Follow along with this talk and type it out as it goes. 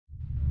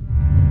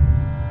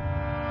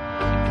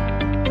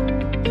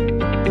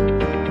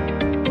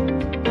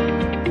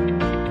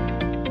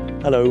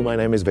Hello, my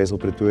name is Wessel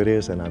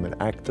Pretorius and I'm an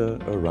actor,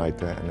 a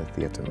writer and a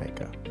theatre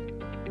maker.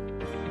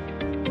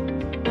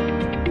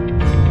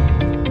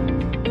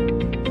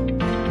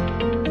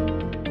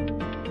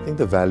 I think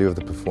the value of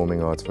the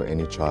performing arts for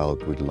any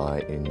child would lie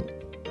in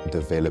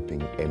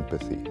developing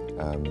empathy,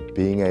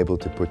 being able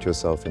to put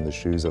yourself in the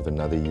shoes of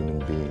another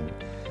human being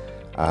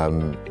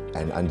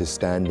and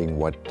understanding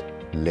what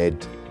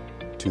led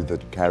to the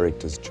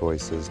character's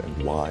choices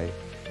and why.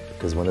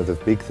 Because one of the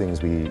big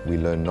things we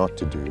learn not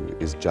to do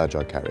is judge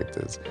our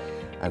characters.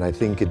 And I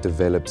think it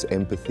develops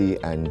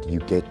empathy and you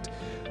get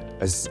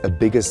a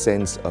bigger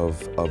sense of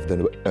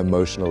the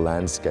emotional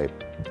landscape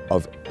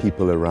of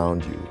people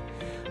around you.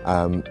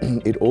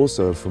 It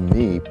also, for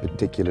me,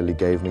 particularly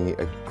gave me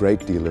a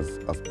great deal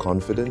of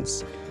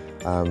confidence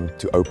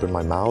to open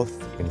my mouth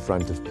in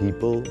front of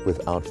people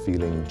without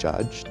feeling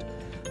judged.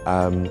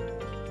 And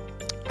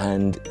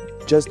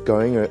just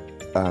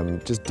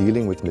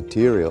dealing with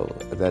material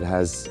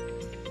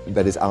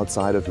that is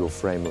outside of your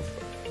frame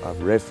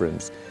of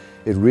reference,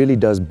 it really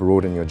does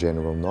broaden your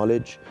general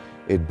knowledge,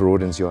 it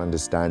broadens your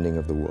understanding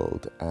of the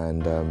world.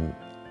 And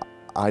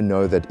I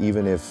know that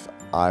even if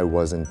I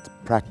wasn't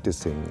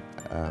practicing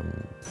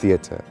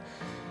theatre,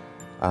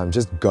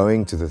 just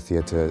going to the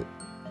theatre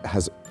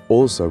has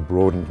also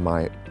broadened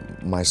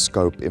my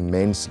scope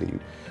immensely,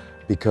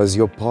 because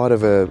you're part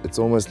of it's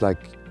almost like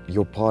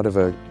you're part of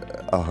a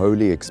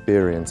holy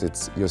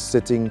experience. You're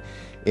sitting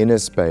in a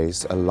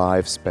space, a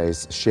live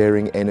space,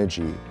 sharing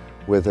energy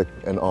with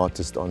an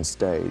artist on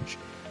stage.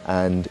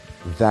 And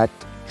that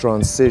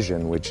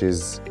transition, which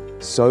is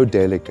so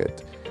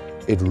delicate,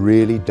 it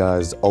really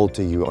does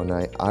alter you on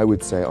I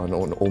would say on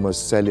an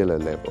almost cellular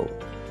level.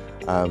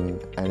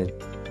 And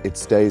it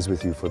stays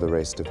with you for the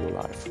rest of your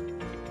life.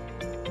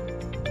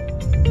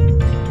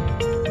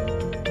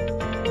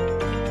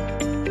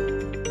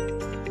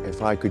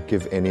 If I could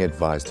give any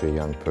advice to a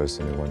young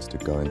person who wants to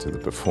go into the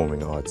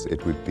performing arts,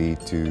 it would be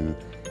to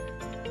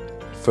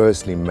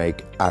firstly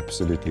make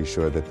absolutely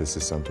sure that this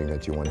is something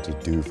that you want to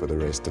do for the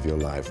rest of your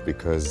life,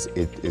 because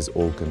it is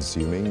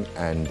all-consuming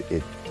and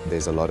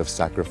there's a lot of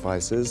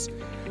sacrifices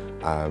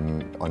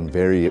on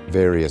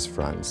various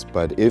fronts.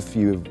 But if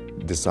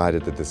you've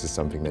decided that this is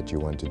something that you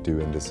want to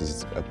do and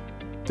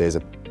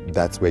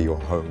that's where your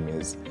home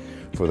is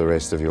for the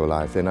rest of your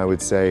life, then I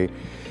would say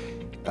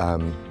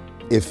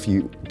if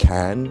you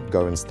can,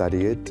 go and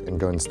study it, and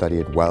go and study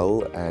it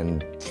well,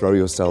 and throw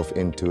yourself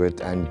into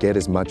it and get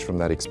as much from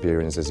that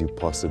experience as you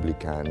possibly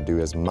can. Do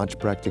as much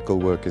practical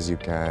work as you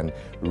can,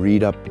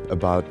 read up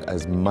about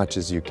as much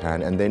as you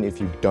can, and then if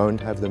you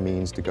don't have the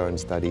means to go and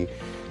study,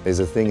 there's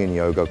a thing in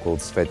yoga called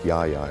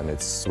Svetyaya, and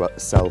it's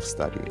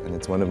self-study. And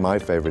it's one of my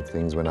favorite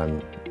things when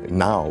I'm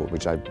now,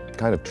 which I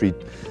kind of treat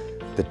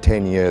the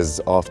 10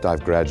 years after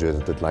I've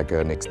graduated like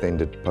an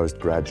extended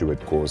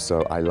postgraduate course.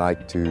 So I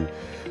like to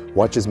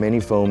watch as many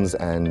films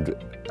and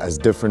as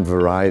different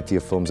variety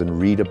of films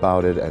and read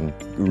about it and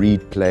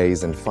read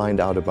plays and find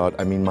out about,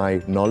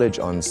 my knowledge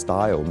on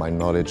style, my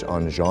knowledge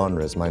on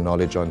genres, my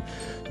knowledge on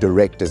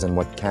directors and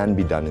what can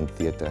be done in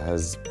theatre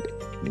has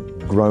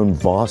grown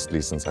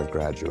vastly since I've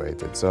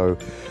graduated. So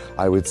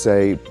I would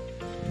say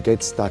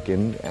get stuck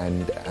in,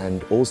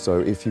 and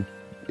also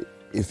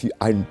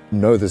I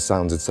know this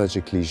sounds, it's such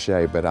a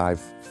cliche, but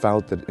I've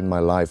felt that in my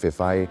life, if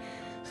I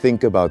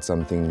think about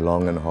something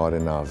long and hard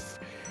enough,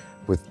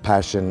 with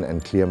passion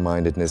and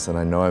clear-mindedness, and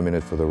I know I'm in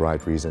it for the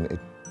right reason, it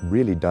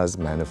really does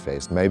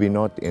manifest. Maybe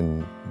not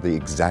in the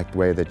exact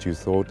way that you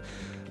thought,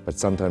 but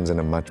sometimes in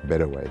a much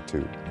better way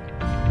too.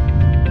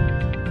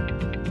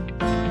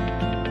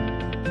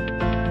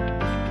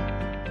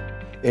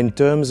 In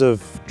terms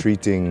of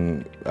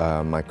treating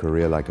my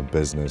career like a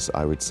business,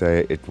 I would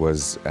say it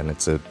was, and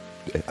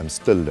I'm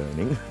still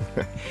learning.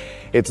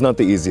 It's not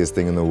the easiest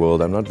thing in the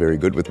world. I'm not very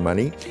good with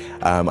money.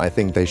 I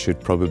think they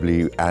should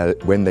probably,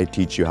 when they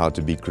teach you how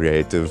to be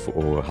creative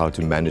or how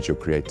to manage your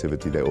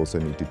creativity, they also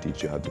need to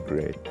teach you how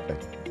to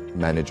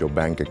manage your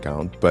bank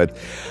account. But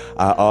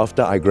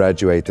after I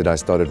graduated, I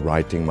started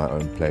writing my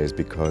own plays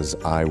because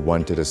I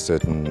wanted a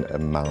certain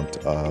amount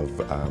of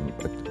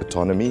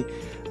autonomy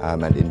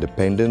and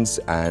independence,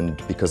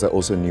 and because I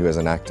also knew as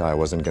an actor I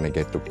wasn't going to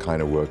get the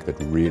kind of work that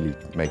really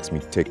makes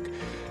me tick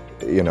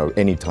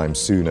anytime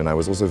soon. And I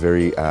was also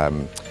very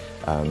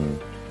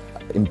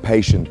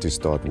impatient to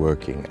start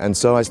working. And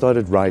so I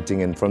started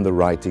writing, and from the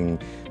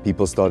writing,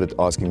 people started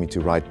asking me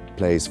to write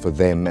plays for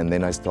them, and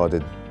then I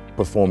started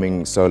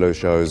performing solo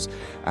shows.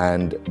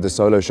 And the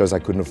solo shows, I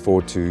couldn't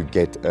afford to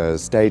get a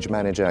stage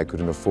manager, I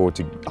couldn't afford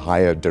to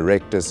hire a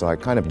director, so I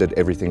kind of did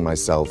everything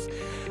myself.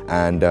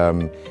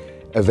 And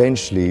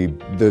eventually,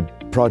 the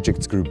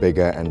projects grew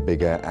bigger and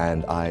bigger,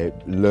 and I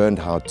learned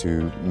how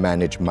to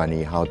manage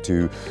money, how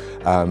to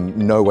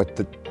know what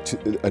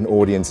an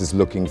audience is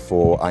looking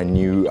for. I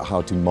knew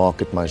how to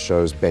market my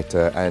shows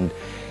better, and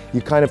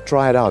you kind of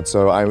try it out.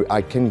 So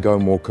I can go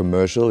more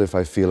commercial if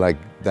I feel like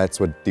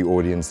that's what the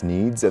audience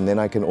needs, and then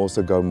I can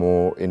also go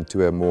more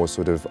into a more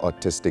sort of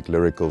artistic,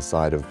 lyrical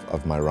side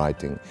of my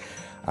writing.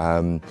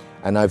 And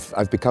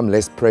I've become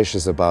less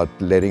precious about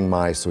letting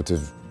my sort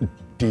of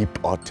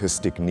deep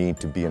artistic need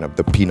to be in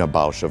the Pina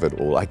Bausch of it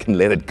all. I can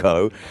let it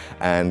go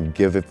and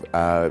give it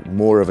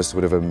more of a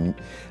sort of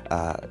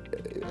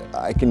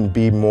I can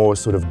be more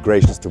sort of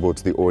gracious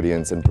towards the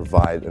audience and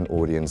provide an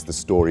audience the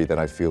story that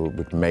I feel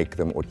would make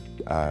them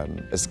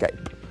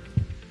escape.